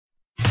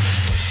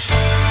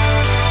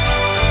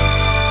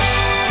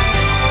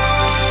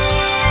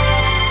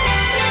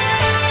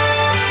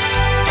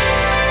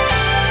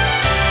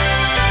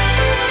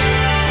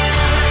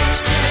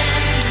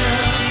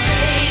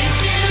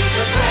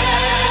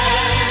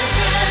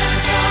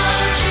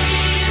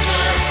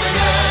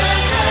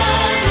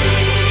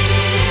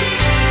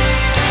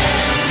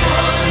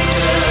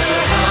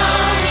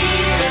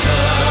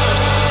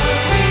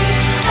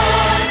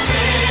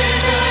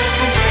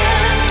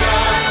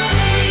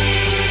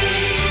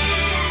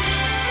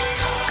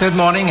Good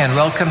morning and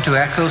welcome to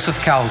Echoes of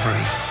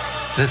Calvary.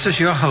 This is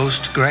your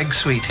host, Greg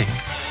Sweeting.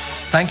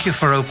 Thank you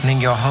for opening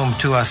your home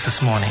to us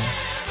this morning.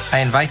 I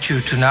invite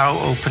you to now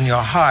open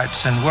your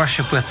hearts and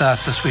worship with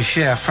us as we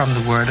share from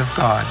the Word of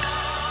God.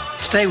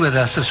 Stay with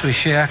us as we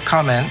share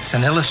comments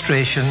and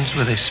illustrations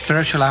with a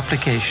spiritual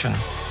application,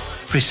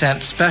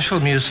 present special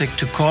music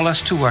to call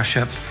us to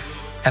worship,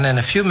 and in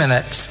a few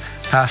minutes,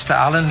 Pastor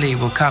Alan Lee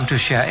will come to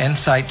share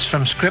insights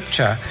from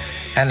Scripture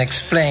and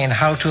explain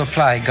how to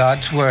apply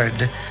God's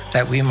Word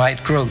that we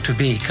might grow to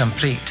be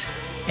complete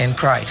in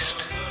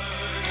Christ.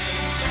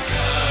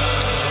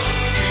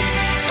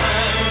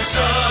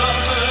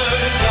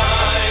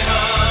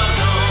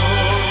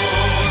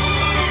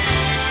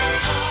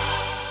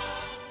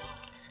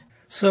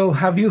 So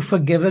have you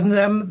forgiven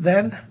them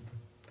then?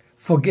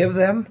 Forgive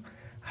them?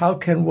 How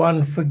can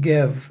one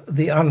forgive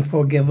the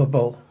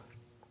unforgivable?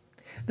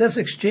 This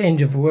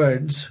exchange of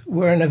words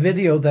were in a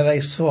video that I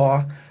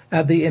saw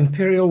at the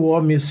Imperial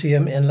War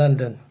Museum in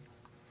London.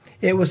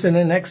 It was in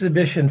an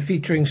exhibition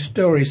featuring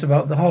stories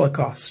about the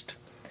Holocaust.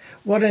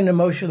 What an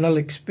emotional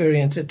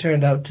experience it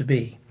turned out to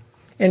be.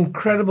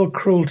 Incredible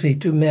cruelty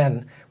to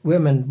men,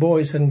 women,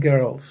 boys and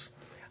girls.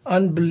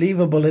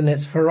 Unbelievable in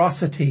its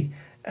ferocity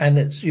and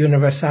its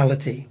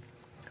universality.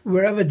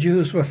 Wherever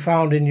Jews were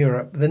found in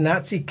Europe, the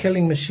Nazi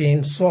killing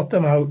machine sought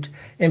them out,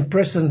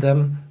 imprisoned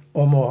them,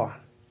 or more.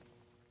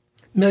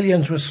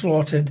 Millions were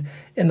slaughtered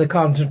in the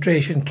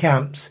concentration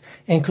camps,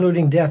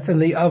 including death in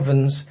the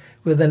ovens,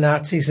 where the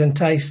Nazis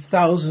enticed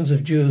thousands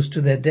of Jews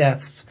to their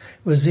deaths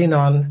with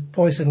xenon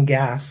poison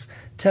gas,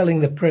 telling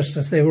the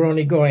prisoners they were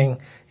only going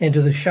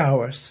into the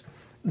showers,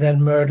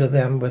 then murder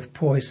them with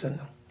poison.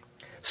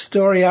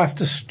 Story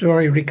after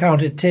story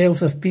recounted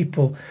tales of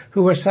people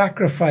who were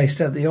sacrificed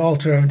at the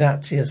altar of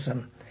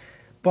Nazism,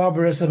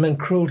 barbarism and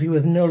cruelty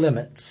with no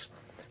limits.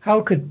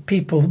 How could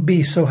people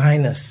be so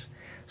heinous,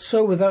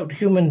 so without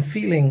human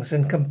feelings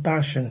and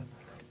compassion,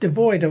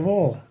 devoid of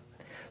all?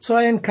 So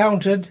I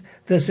encountered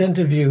this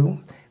interview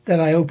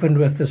that I opened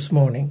with this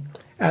morning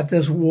at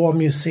this war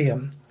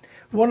museum.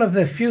 One of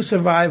the few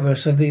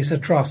survivors of these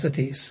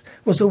atrocities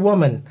was a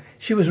woman.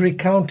 She was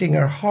recounting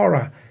her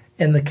horror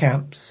in the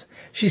camps.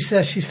 She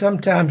says she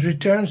sometimes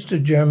returns to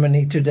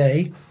Germany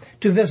today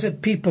to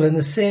visit people in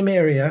the same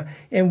area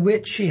in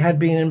which she had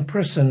been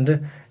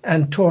imprisoned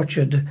and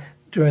tortured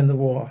during the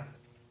war.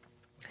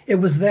 It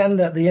was then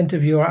that the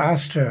interviewer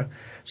asked her,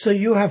 "So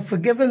you have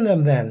forgiven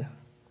them then?"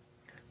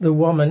 The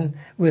woman,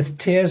 with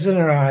tears in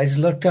her eyes,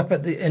 looked up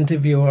at the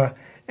interviewer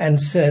and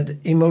said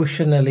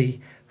emotionally,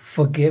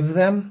 "Forgive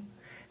them?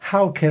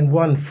 How can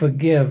one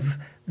forgive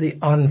the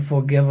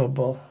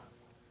unforgivable?"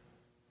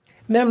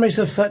 Memories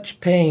of such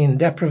pain,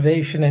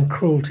 deprivation, and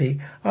cruelty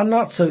are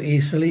not so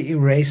easily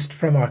erased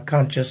from our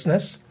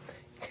consciousness,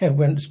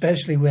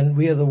 especially when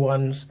we are the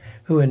ones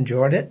who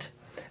endured it.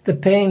 The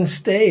pain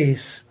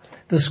stays.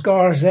 The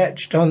scars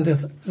etched on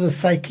the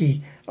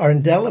psyche are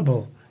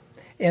indelible.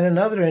 In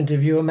another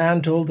interview, a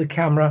man told the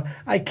camera,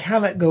 "I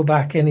cannot go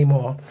back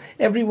anymore.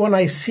 Everyone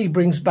I see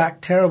brings back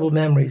terrible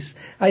memories.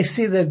 I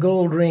see their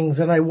gold rings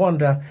and I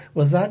wonder,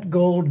 was that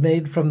gold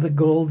made from the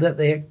gold that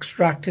they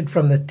extracted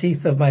from the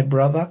teeth of my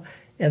brother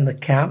in the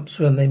camps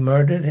when they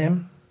murdered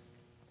him?"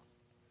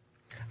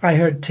 I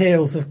heard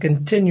tales of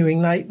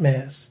continuing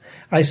nightmares.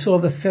 I saw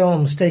the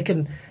films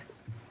taken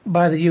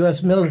by the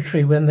U.S.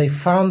 military when they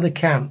found the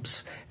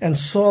camps and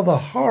saw the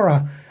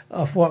horror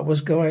of what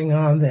was going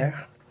on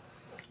there.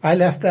 I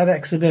left that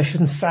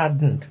exhibition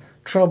saddened,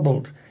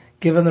 troubled.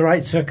 Given the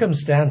right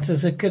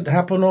circumstances, it could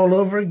happen all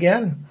over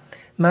again.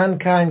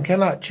 Mankind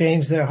cannot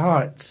change their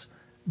hearts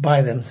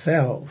by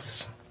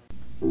themselves.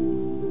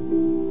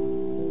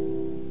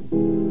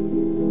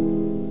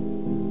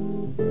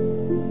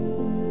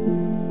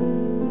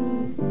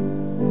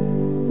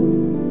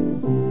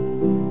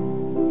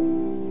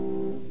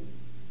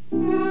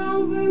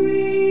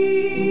 Calvary.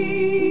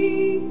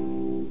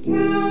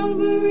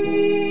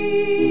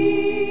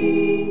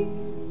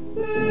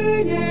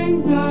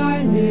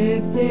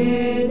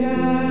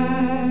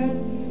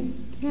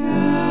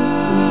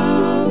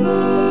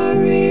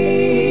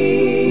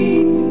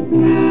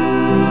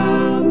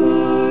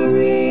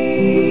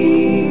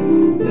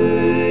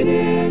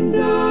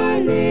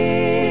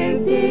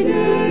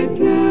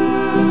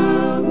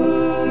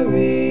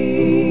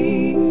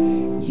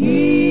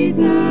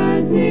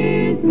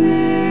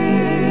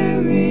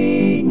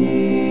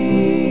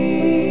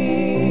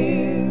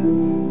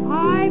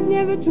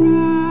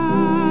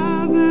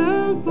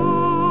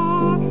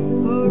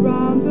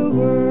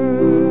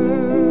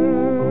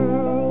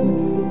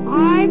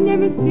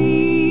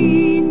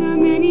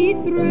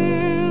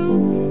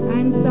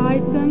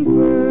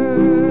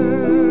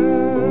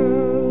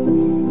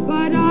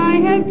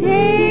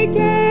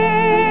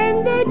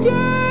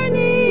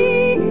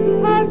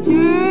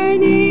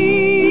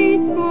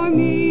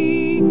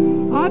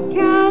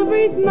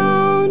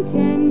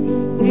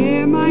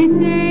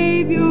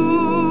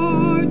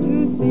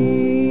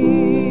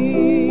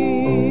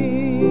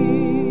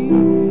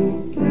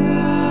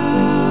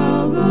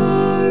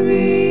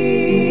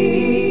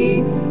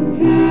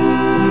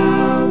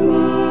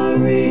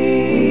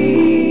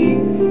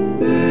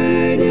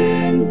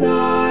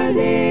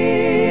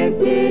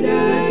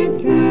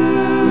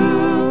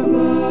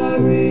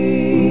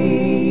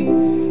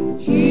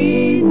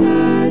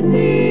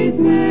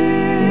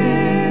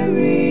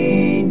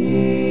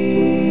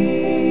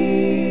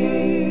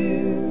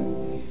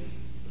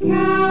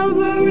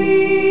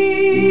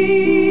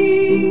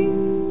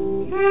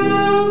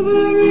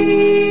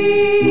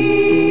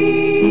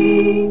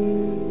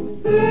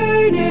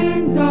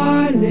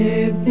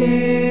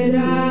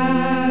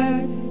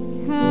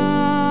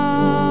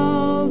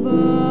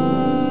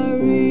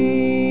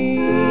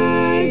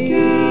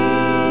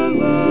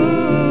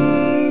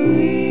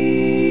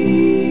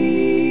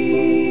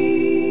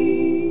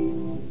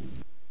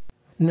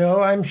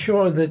 No, I'm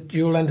sure that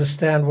you'll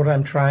understand what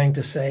I'm trying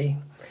to say.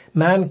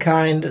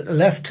 Mankind,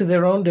 left to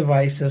their own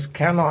devices,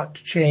 cannot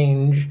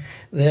change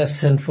their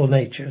sinful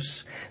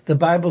natures. The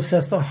Bible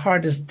says the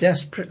heart is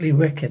desperately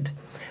wicked.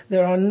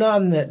 There are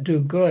none that do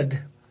good.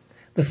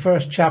 The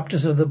first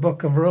chapters of the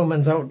book of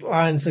Romans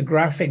outlines the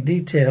graphic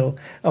detail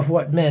of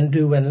what men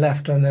do when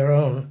left on their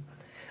own.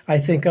 I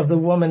think of the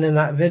woman in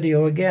that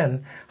video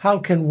again. How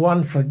can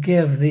one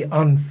forgive the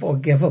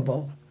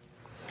unforgivable?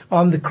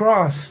 On the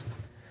cross,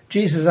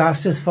 Jesus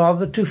asked his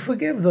Father to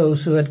forgive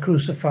those who had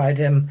crucified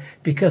him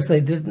because they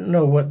didn't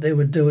know what they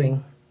were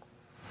doing.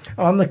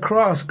 On the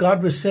cross,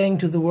 God was saying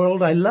to the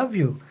world, I love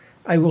you.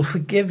 I will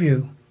forgive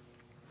you.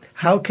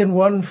 How can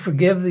one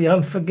forgive the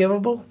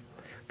unforgivable?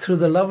 Through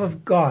the love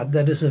of God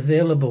that is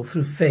available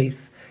through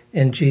faith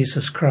in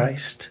Jesus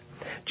Christ.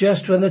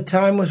 Just when the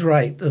time was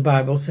right, the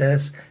Bible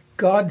says,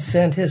 God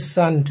sent his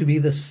Son to be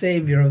the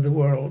Savior of the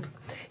world.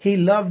 He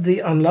loved the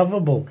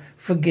unlovable,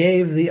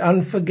 forgave the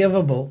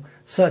unforgivable.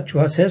 Such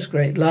was his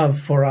great love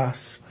for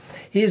us.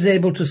 He is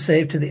able to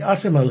save to the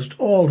uttermost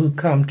all who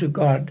come to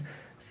God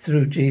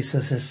through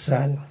Jesus, his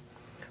Son.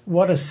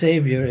 What a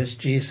Savior is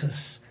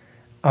Jesus,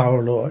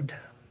 our Lord.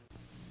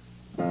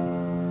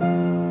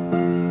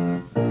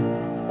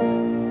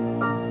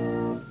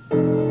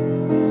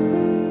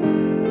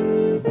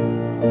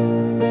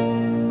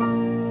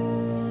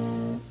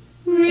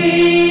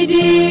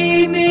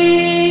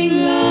 Redeeming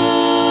love,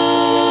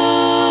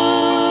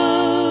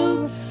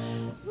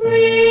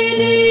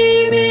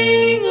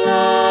 redeeming love,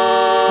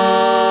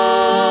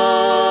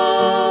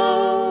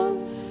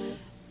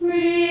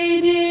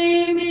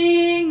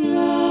 redeeming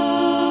love.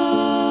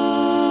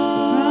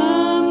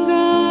 From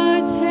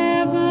God's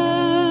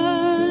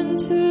heaven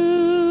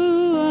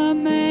to a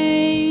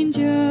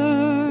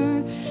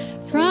manger,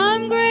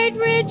 from great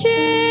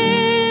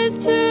riches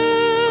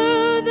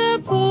to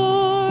the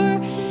poor,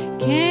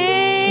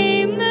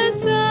 came the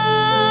Son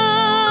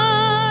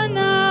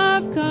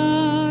of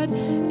God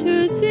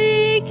to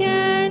seek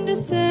and to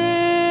save.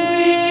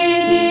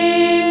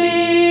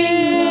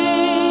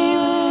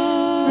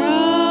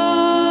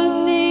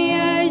 From the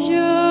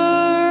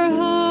azure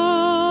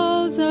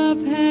halls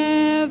of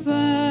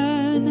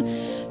heaven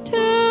to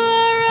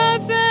a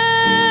rough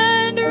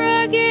and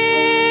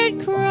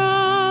rugged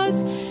cross,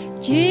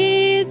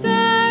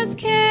 Jesus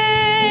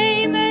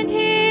came, and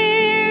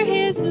here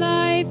his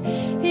life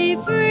he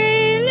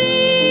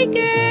freely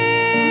gave.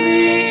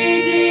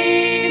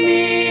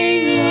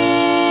 Redeeming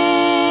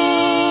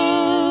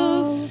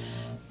love,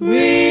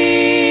 redeeming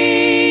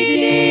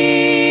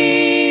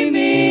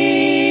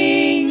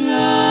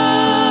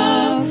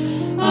love,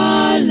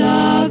 a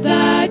love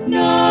that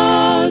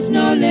knows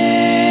no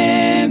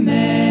limit.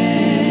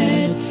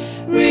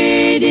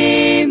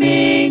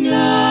 Redeeming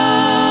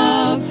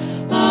love,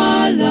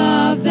 a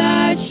love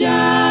that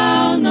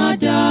shall not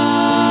die.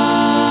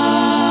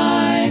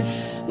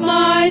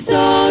 My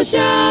soul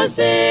shall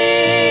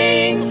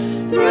sing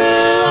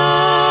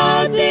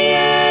throughout the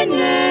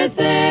endless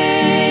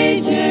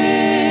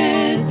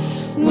ages,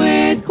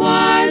 with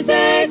choirs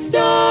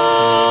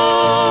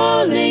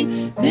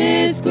extolling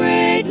this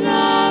great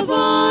love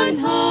on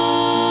high.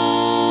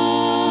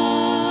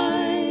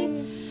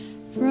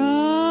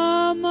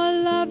 From a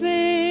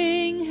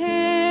loving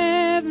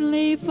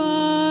heavenly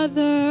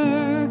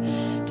Father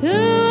to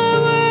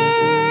a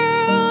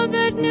world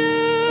that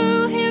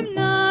knew him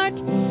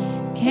not,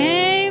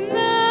 came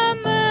the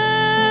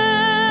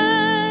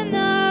Man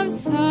of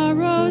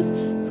Sorrows,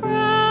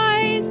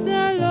 Christ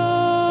the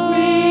Lord.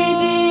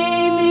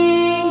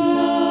 Redeeming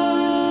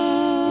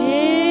love,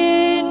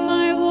 in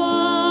my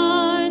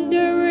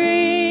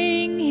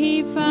wandering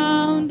he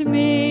found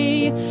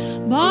me,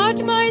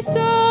 bought my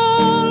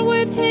soul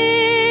with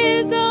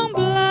his own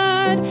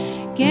blood,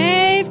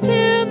 gave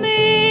to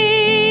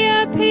me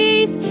a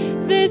peace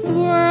this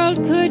world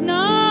could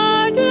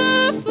not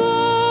afford.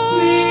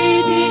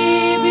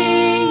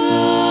 Redeeming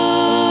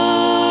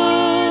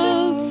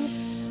love,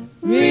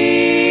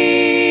 redeeming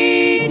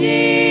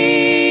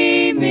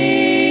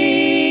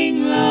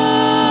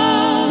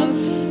love,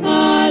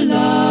 a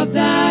love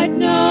that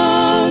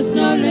knows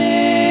no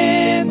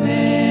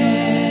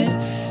limit.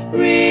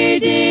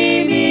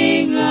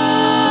 Redeeming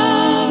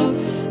love,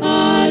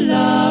 a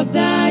love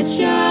that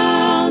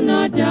shall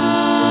not die.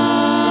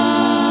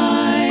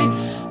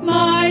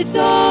 My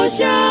soul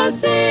shall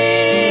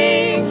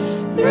sing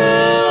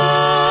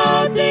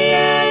throughout the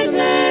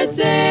endless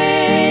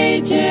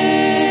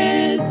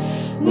ages,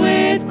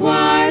 with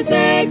choirs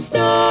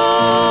extolling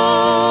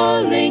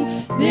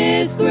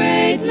this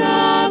great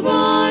love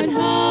on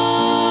high.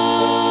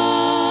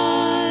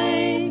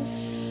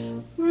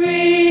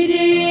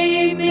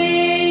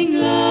 Redeeming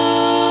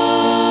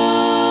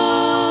love,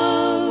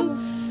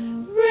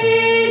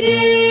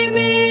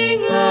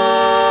 redeeming love,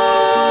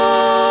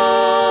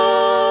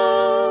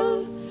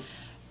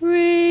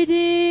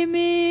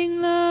 redeeming love,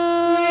 redeeming love.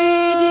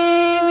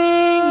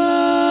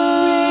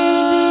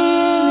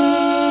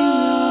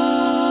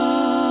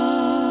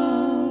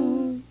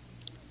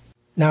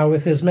 Now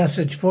with his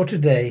message for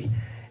today,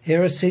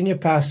 here is Senior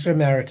Pastor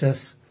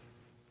Emeritus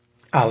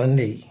Alan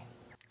Lee.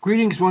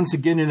 Greetings once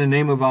again in the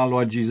name of our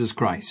Lord Jesus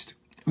Christ.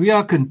 We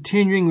are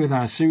continuing with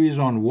our series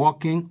on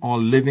walking or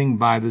living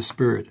by the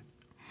Spirit.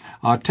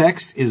 Our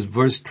text is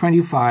verse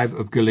 25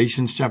 of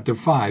Galatians chapter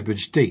 5,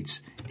 which states,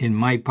 in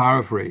my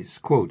paraphrase,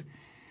 quote,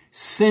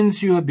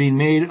 "Since you have been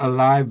made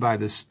alive by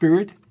the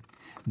Spirit,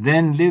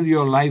 then live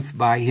your life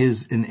by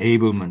His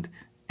enablement."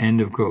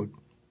 End of quote.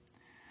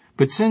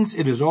 But since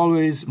it is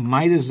always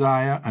my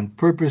desire and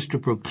purpose to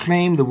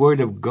proclaim the Word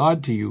of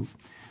God to you,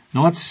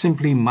 not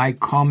simply my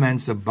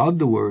comments about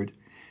the Word,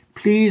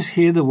 please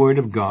hear the Word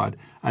of God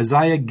as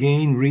I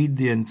again read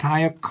the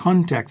entire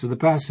context of the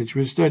passage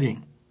we're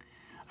studying.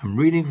 I'm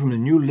reading from the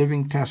New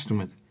Living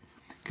Testament,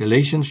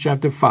 Galatians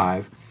chapter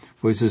 5,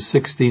 verses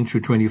 16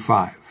 through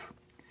 25.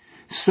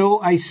 "So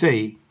I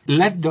say,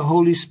 let the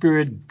Holy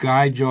Spirit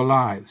guide your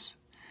lives.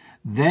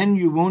 Then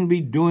you won't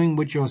be doing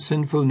what your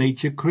sinful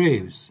nature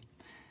craves.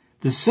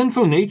 The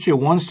sinful nature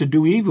wants to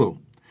do evil,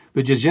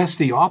 which is just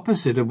the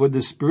opposite of what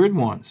the Spirit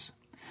wants.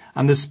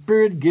 And the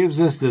Spirit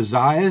gives us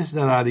desires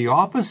that are the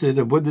opposite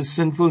of what the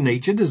sinful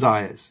nature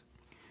desires.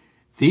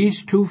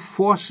 These two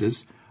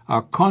forces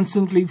are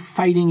constantly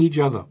fighting each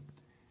other,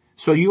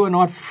 so you are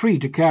not free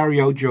to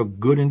carry out your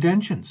good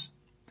intentions.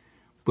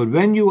 But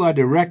when you are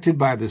directed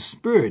by the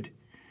Spirit,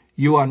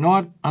 you are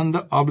not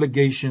under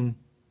obligation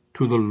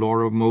to the law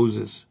of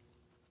Moses.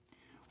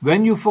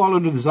 When you follow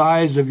the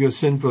desires of your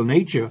sinful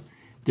nature,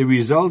 the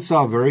results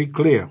are very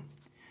clear: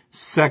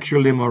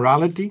 sexual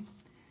immorality,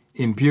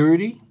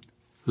 impurity,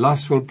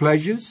 lustful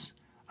pleasures,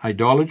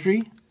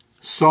 idolatry,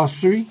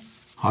 sorcery,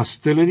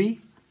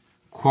 hostility,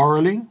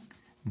 quarreling,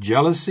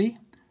 jealousy,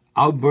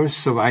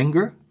 outbursts of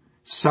anger,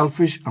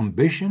 selfish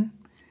ambition,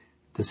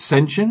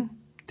 dissension,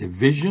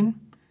 division,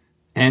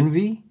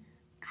 envy,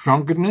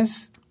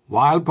 drunkenness,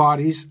 wild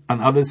parties, and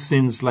other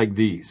sins like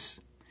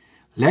these.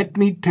 Let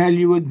me tell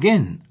you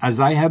again, as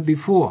I have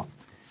before,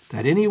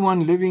 that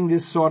anyone living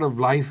this sort of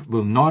life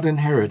will not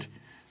inherit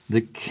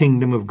the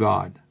kingdom of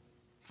God.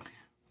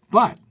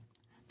 But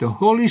the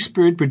Holy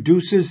Spirit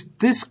produces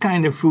this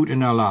kind of fruit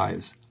in our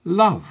lives: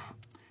 love,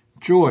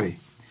 joy,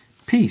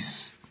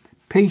 peace,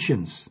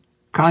 patience,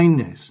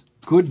 kindness,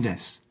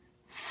 goodness,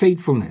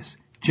 faithfulness,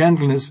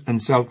 gentleness,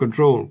 and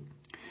self-control.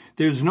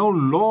 There is no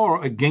law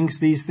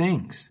against these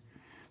things.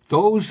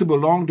 Those who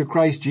belong to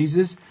Christ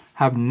Jesus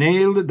have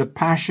nailed the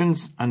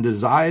passions and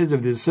desires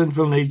of their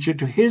sinful nature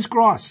to His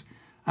cross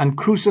and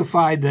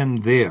crucified them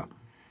there.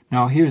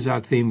 Now here's our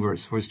theme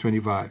verse, verse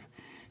 25.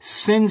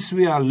 "Since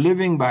we are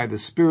living by the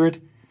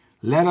Spirit,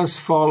 let us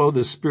follow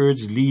the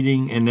Spirit's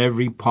leading in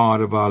every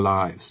part of our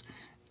lives."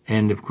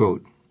 End of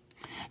quote.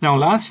 Now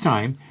last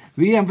time,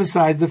 we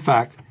emphasized the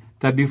fact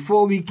that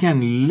before we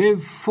can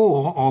live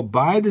for or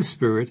by the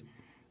Spirit,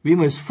 we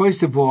must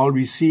first of all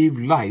receive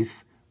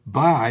life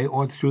by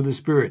or through the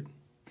Spirit.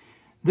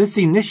 This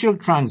initial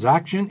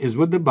transaction is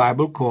what the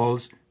Bible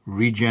calls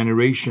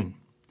regeneration.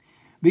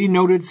 We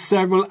noted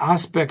several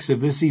aspects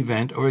of this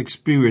event or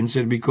experience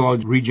that we call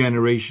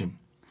regeneration.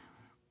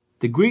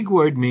 The Greek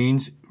word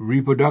means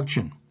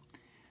reproduction,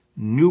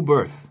 new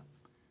birth,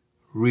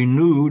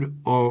 renewed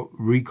or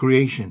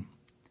recreation.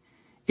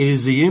 It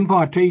is the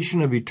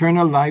impartation of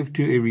eternal life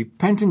to a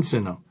repentant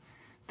sinner,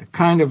 the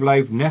kind of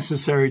life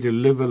necessary to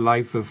live a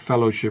life of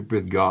fellowship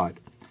with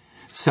God.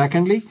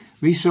 Secondly,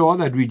 we saw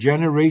that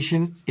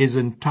regeneration is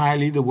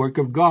entirely the work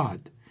of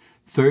God.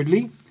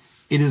 Thirdly,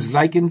 it is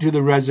likened to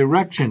the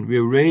resurrection. We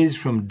are raised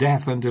from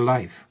death unto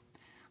life.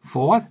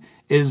 Fourth,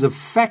 it is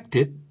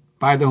affected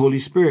by the Holy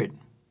Spirit.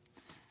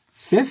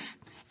 Fifth,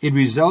 it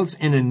results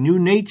in a new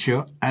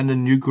nature and a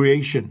new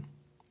creation.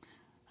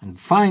 And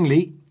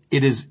finally,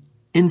 it is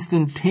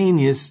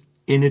instantaneous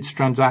in its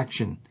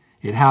transaction.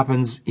 It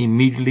happens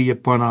immediately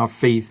upon our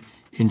faith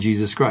in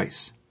Jesus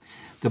Christ.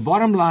 The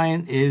bottom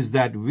line is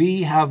that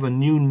we have a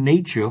new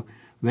nature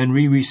when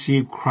we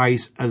receive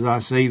Christ as our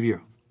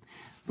Savior.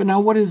 But now,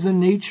 what is a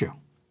nature?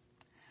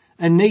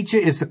 A nature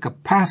is a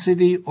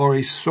capacity or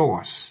a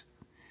source.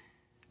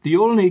 The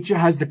old nature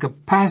has the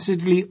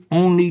capacity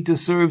only to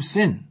serve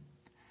sin,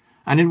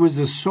 and it was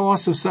the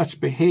source of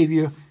such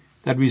behavior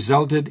that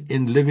resulted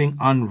in living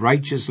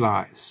unrighteous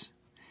lives.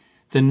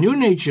 The new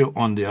nature,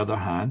 on the other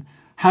hand,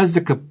 has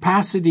the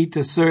capacity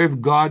to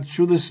serve God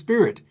through the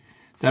Spirit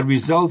that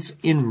results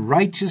in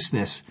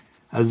righteousness,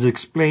 as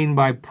explained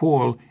by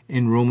Paul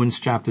in Romans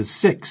chapter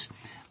 6.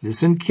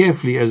 Listen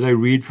carefully as I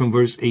read from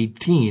verse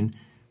 18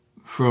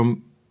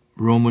 from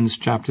Romans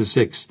chapter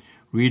 6,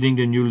 reading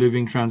the New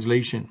Living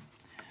Translation.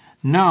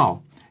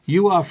 "Now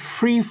you are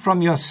free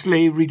from your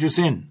slavery to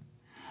sin,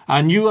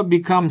 and you have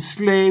become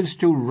slaves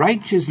to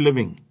righteous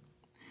living."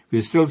 We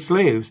are still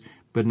slaves,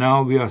 but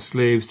now we are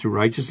slaves to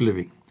righteous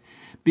living.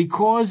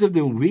 "Because of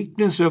the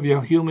weakness of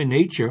your human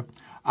nature,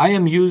 I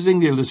am using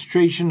the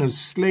illustration of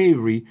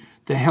slavery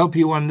to help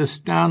you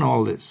understand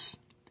all this."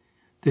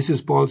 This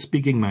is Paul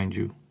speaking, mind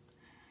you.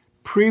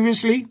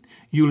 "Previously,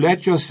 you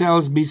let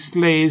yourselves be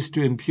slaves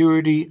to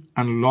impurity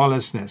and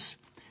lawlessness,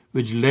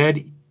 which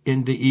led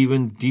into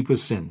even deeper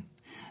sin.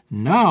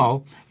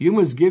 Now you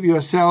must give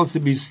yourselves to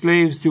be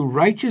slaves to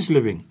righteous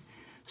living,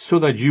 so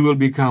that you will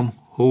become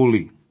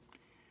holy.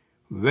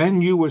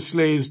 When you were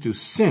slaves to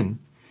sin,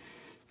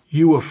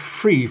 you were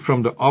free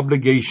from the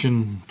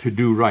obligation to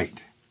do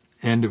right.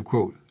 End of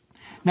quote.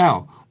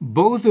 Now,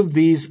 both of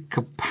these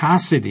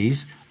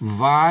capacities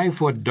vie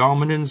for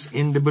dominance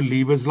in the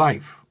believer's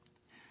life.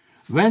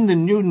 When the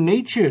new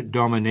nature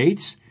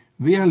dominates,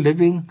 we are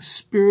living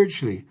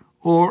spiritually,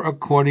 or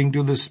according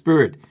to the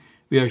Spirit.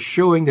 We are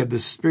showing that the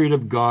Spirit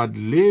of God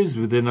lives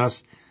within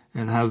us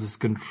and has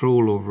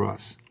control over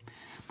us.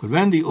 But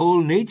when the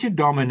old nature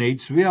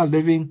dominates, we are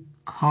living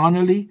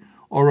carnally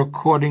or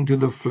according to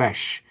the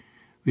flesh.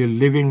 We are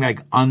living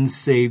like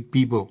unsaved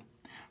people.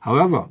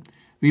 However,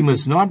 we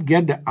must not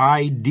get the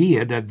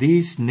idea that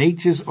these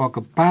natures or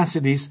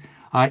capacities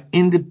are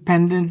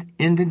independent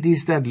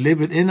entities that live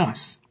within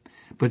us,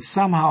 but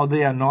somehow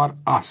they are not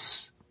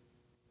us.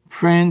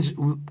 Friends,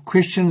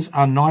 Christians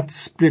are not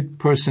split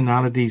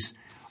personalities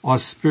or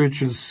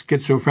spiritual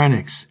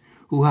schizophrenics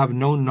who have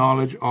no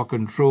knowledge or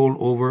control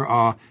over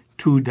our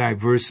two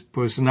diverse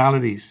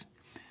personalities.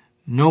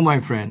 No, my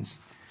friends,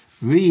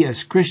 we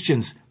as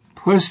Christians,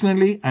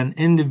 personally and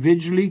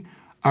individually,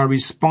 are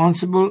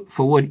responsible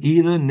for what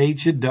either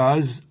nature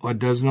does or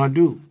does not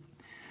do.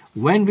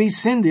 When we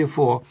sin,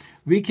 therefore,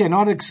 we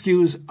cannot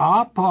excuse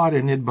our part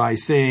in it by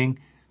saying,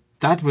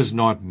 "That was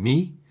not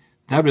me.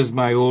 That was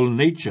my old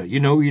nature." You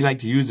know, we like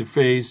to use the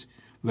phrase,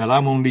 "Well,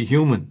 I'm only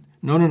human."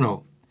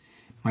 No.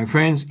 My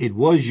friends, it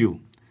was you.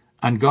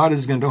 And God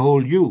is going to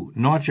hold you,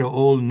 not your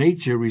old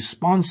nature,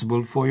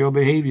 responsible for your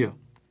behavior.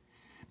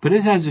 But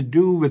it has to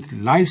do with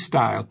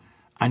lifestyle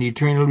and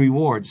eternal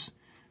rewards,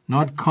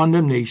 not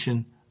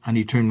condemnation and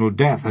eternal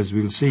death, as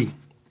we'll see.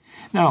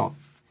 Now,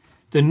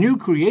 the new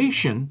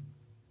creation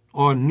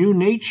or new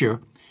nature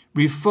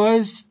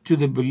refers to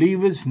the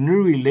believer's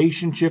new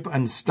relationship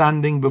and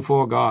standing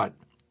before God.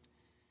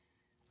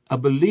 A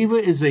believer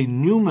is a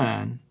new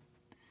man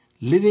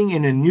living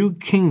in a new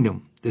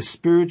kingdom, the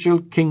spiritual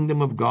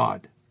kingdom of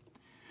God.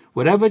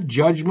 Whatever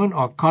judgment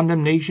or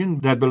condemnation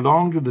that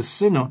belonged to the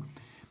sinner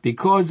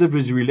because of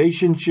his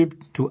relationship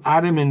to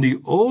Adam in the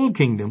old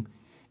kingdom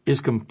is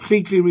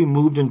completely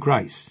removed in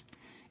Christ.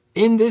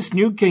 In this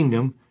new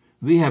kingdom,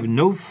 we have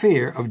no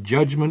fear of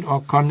judgment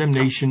or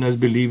condemnation as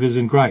believers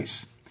in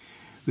Christ.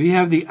 We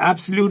have the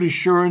absolute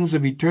assurance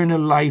of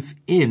eternal life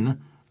in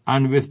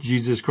and with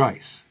Jesus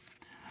Christ.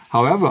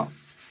 However,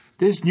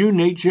 this new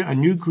nature and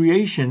new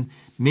creation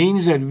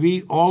means that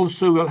we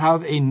also will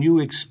have a new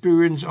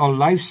experience or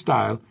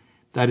lifestyle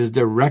that is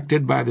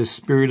directed by the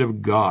Spirit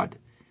of God.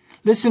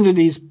 Listen to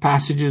these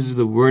passages of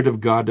the Word of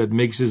God that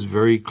makes this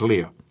very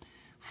clear.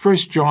 1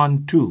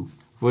 John 2,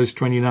 verse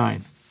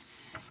 29.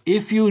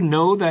 If you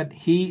know that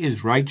he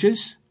is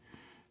righteous,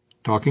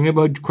 talking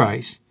about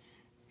Christ,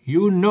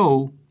 you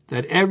know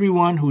that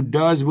everyone who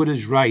does what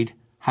is right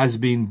has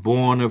been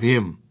born of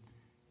him.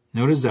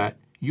 Notice that.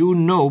 You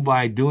know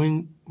by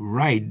doing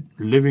right,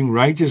 living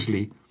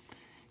righteously,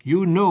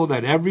 you know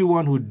that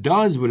everyone who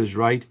does what is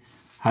right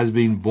has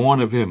been born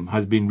of him,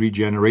 has been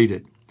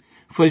regenerated.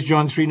 1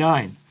 John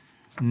 3:9.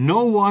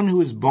 No one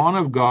who is born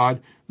of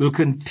God will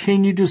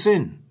continue to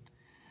sin,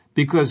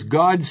 because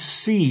God's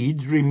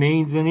seed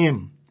remains in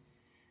him.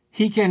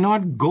 He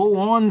cannot go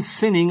on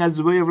sinning as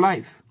the way of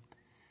life.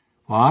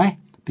 Why?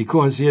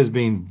 Because he has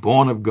been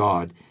born of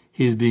God.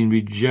 He has been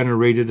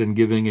regenerated and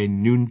given a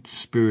new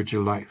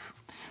spiritual life.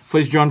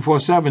 1 John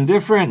 4:7.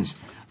 Dear friends,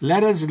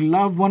 let us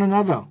love one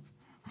another,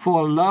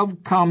 for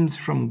love comes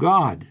from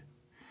God.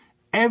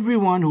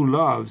 Everyone who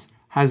loves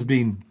has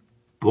been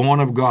born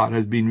of God,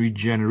 has been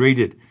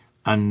regenerated,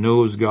 and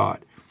knows God.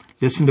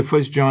 Listen to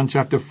 1 John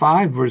chapter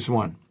 5, verse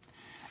 1.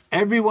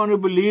 Everyone who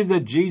believes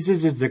that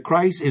Jesus is the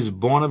Christ is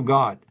born of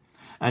God,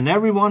 and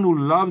everyone who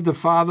loves the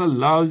Father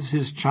loves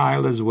his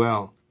child as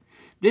well.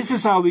 This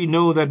is how we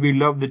know that we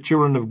love the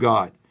children of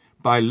God,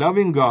 by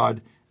loving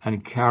God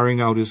and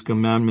carrying out his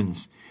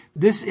commandments.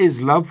 This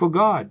is love for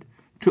God,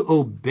 to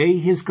obey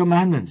his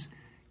commandments.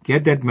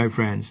 Get that, my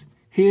friends.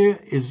 Here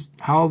is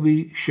how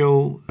we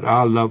show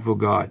our love for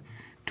God,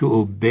 to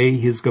obey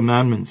his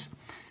commandments.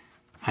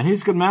 And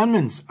his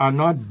commandments are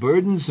not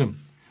burdensome,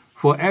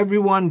 for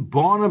everyone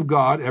born of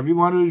God,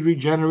 everyone who is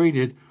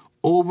regenerated,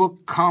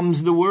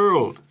 overcomes the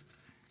world.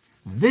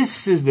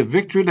 This is the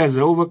victory that has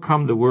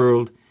overcome the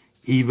world,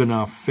 even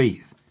our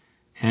faith.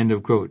 End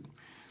of quote.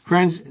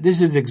 Friends, this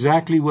is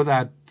exactly what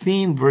our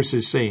theme verse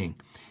is saying.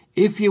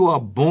 If you are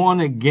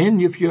born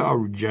again, if you are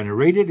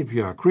regenerated, if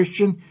you are a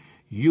Christian,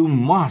 you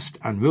must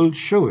and will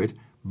show it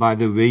by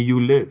the way you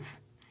live.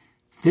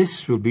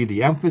 This will be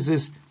the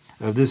emphasis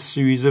of this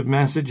series of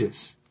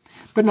messages.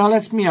 But now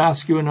let me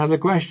ask you another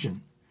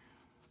question.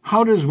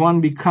 How does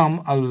one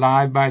become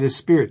alive by the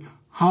Spirit?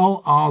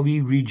 How are we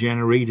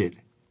regenerated?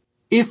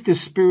 If the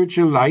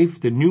spiritual life,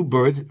 the new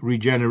birth,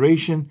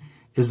 regeneration,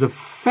 is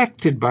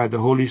affected by the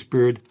Holy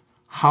Spirit,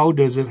 how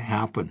does it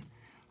happen?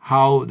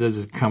 How does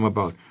it come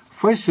about?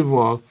 First of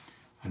all,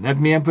 and let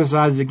me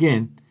emphasize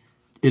again,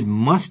 it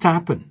must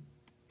happen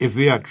if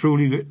we are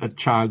truly a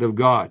child of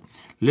God.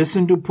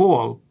 Listen to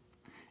Paul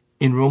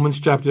in Romans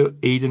chapter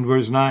 8 and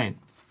verse 9.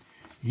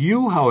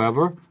 You,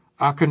 however,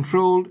 are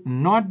controlled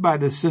not by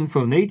the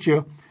sinful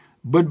nature,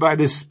 but by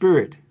the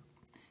Spirit,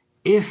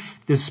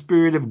 if the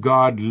Spirit of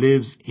God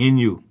lives in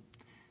you.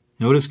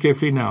 Notice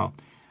carefully now.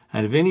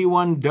 And if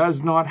anyone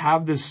does not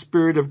have the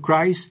Spirit of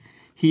Christ,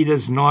 he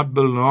does not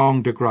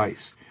belong to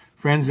Christ.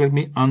 Friends, let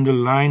me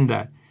underline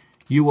that.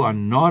 You are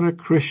not a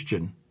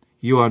Christian.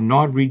 You are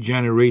not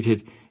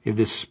regenerated if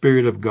the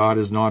Spirit of God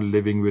is not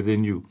living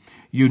within you.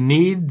 You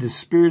need the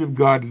Spirit of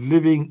God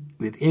living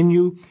within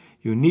you.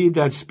 You need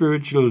that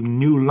spiritual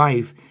new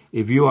life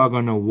if you are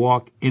going to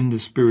walk in the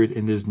Spirit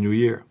in this new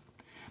year.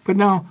 But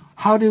now,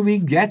 how do we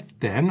get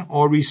then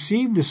or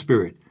receive the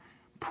Spirit?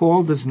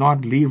 Paul does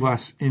not leave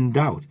us in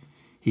doubt.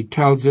 He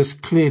tells us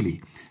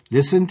clearly.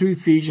 Listen to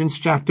Ephesians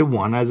chapter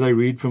 1 as I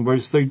read from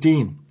verse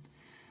 13.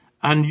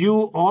 And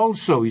you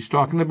also, he's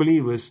talking to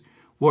believers,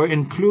 were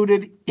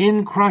included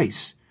in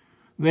Christ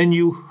when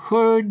you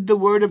heard the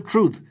word of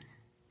truth.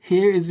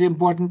 Here is the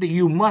important thing.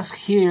 You must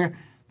hear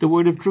the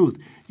word of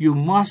truth. You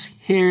must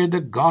hear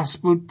the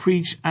gospel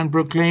preached and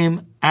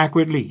proclaimed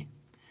accurately.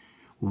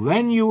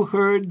 When you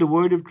heard the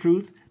word of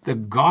truth, the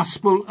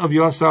gospel of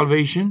your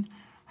salvation,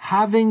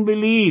 having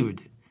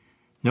believed.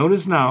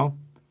 Notice now,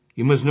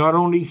 you must not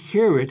only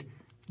hear it,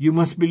 you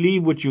must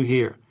believe what you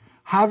hear.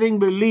 Having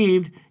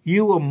believed,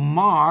 you were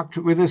marked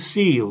with a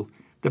seal,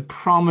 the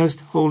promised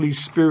Holy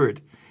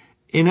Spirit.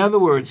 In other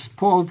words,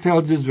 Paul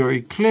tells us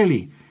very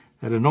clearly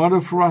that in order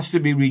for us to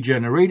be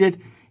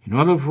regenerated, in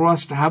order for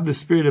us to have the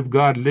Spirit of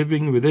God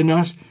living within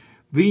us,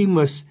 we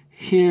must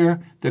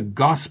hear the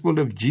gospel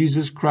of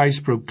Jesus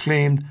Christ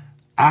proclaimed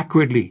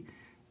accurately.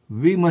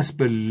 We must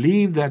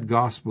believe that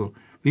gospel.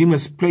 We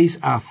must place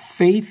our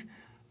faith,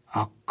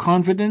 our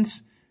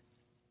confidence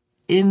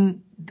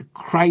in the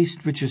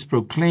Christ which is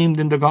proclaimed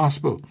in the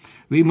gospel.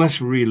 We must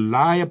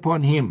rely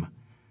upon him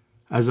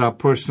as our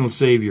personal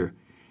Savior.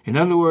 In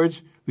other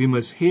words, we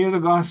must hear the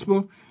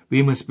gospel,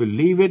 we must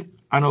believe it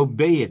and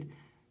obey it.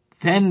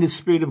 Then the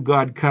Spirit of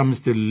God comes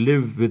to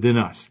live within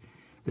us.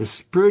 The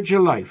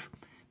spiritual life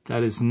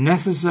that is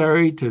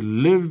necessary to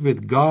live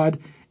with God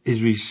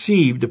is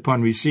received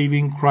upon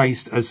receiving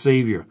Christ as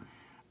Savior.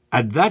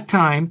 At that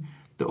time,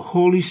 the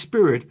Holy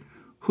Spirit,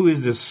 who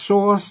is the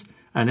source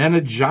and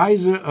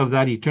energizer of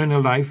that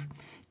eternal life,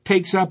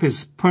 takes up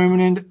his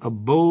permanent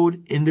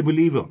abode in the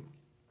believer.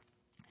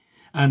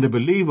 And the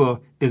believer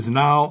is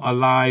now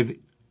alive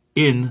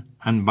in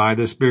and by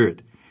the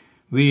Spirit.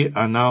 We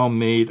are now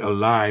made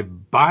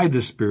alive by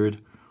the Spirit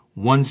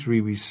once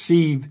we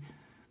receive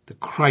the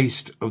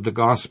Christ of the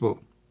gospel.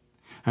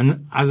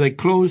 And as I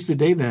close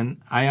today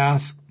then, I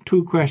ask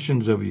two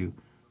questions of you.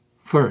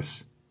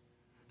 First,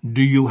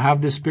 do you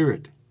have the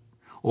Spirit?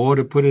 Or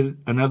to put it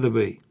another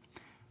way,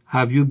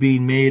 have you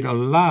been made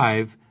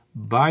alive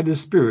by the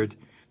Spirit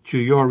to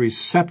your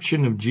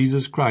reception of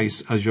Jesus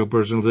Christ as your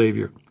personal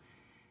Savior?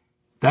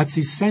 That's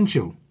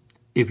essential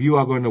if you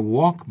are going to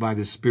walk by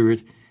the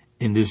Spirit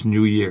in this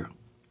new year.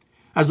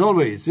 As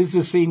always, this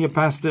is Senior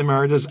Pastor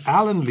Emeritus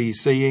Alan Lee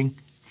saying,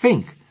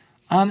 think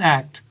and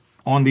act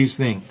on these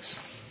things.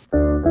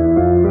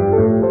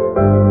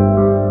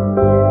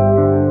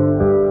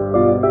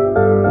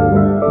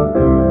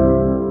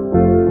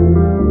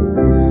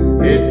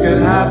 It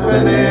could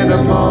happen in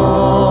a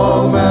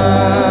moment,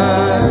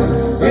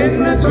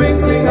 in the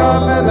twinkling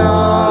of an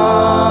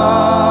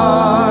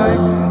eye.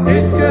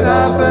 It could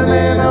happen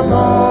in a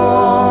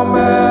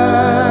moment.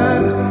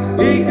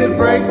 He could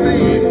break the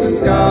eastern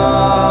sky.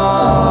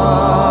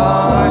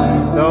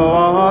 Though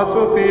our hearts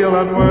will feel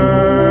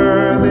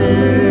unworthy,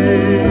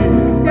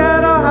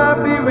 yet how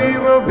happy we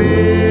will be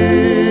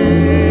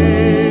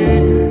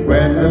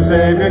when the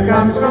Savior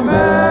comes from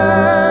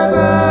heaven,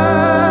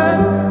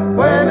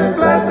 when his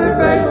blessed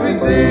face we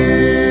see.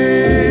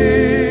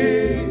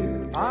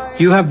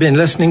 You have been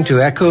listening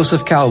to Echoes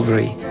of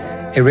Calvary,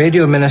 a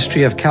radio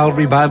ministry of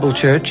Calvary Bible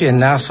Church in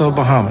Nassau,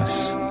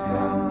 Bahamas.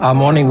 Our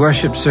morning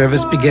worship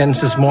service begins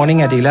this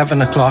morning at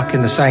 11 o'clock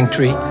in the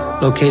sanctuary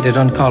located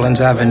on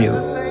Collins Avenue.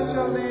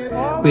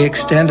 We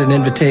extend an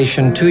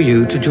invitation to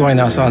you to join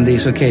us on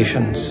these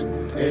occasions.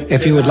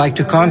 If you would like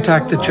to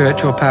contact the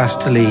church or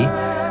Pastor Lee,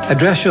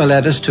 address your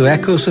letters to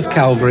Echoes of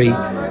Calvary,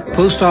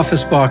 Post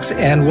Office Box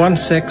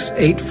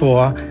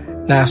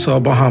N1684, Nassau,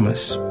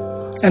 Bahamas.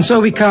 And so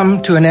we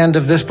come to an end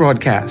of this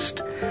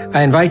broadcast.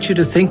 I invite you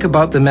to think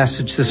about the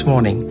message this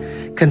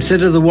morning.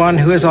 Consider the one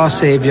who is our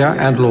Savior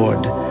and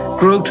Lord.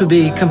 Grow to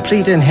be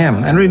complete in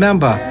him. And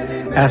remember,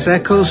 as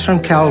echoes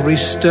from Calvary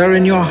stir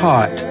in your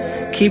heart,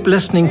 keep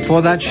listening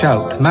for that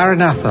shout,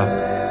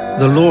 Maranatha,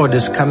 the Lord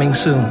is coming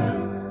soon.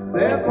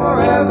 They're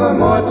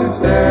forevermore to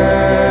stay.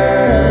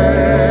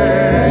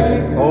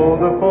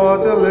 Hold the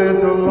fort a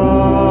little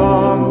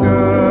longer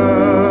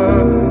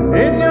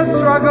in your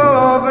struggle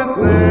over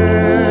sin.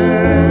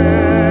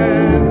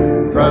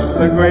 Trust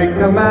the great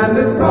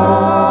commander's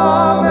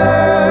promise.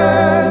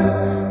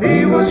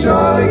 He will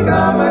surely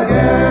come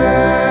again.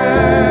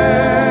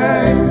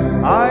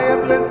 I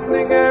am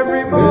listening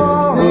every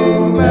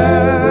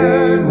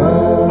moment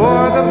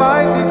for the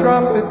mighty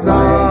trumpet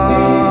sound.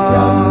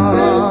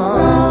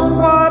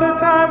 What a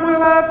time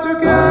we'll have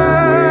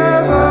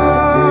together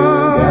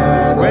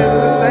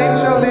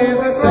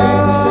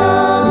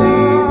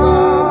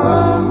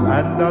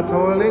our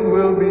toiling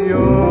will be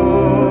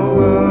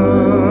over,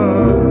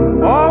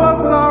 all our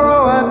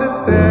sorrow and its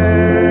pain.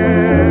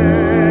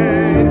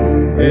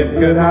 It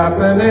could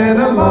happen in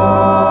a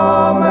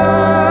moment.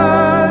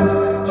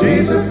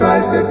 Jesus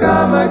Christ could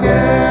come again.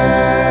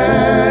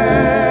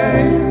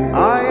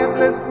 I am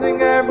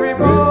listening every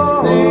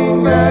moment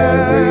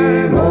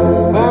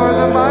for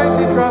the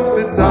mighty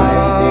trumpet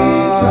sound.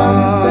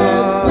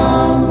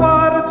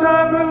 What a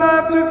time we'll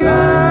have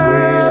together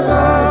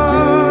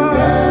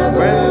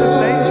when the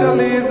saints shall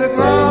leave the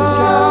ground,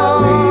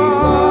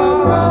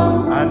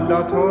 and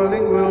our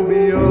toiling will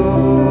be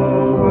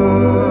over,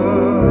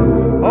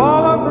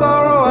 all our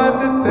sorrow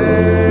and its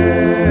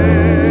pain.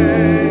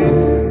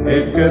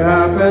 It could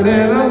happen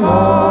in a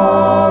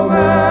moment.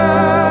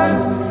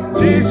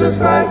 Jesus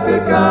Christ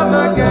could come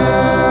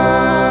again.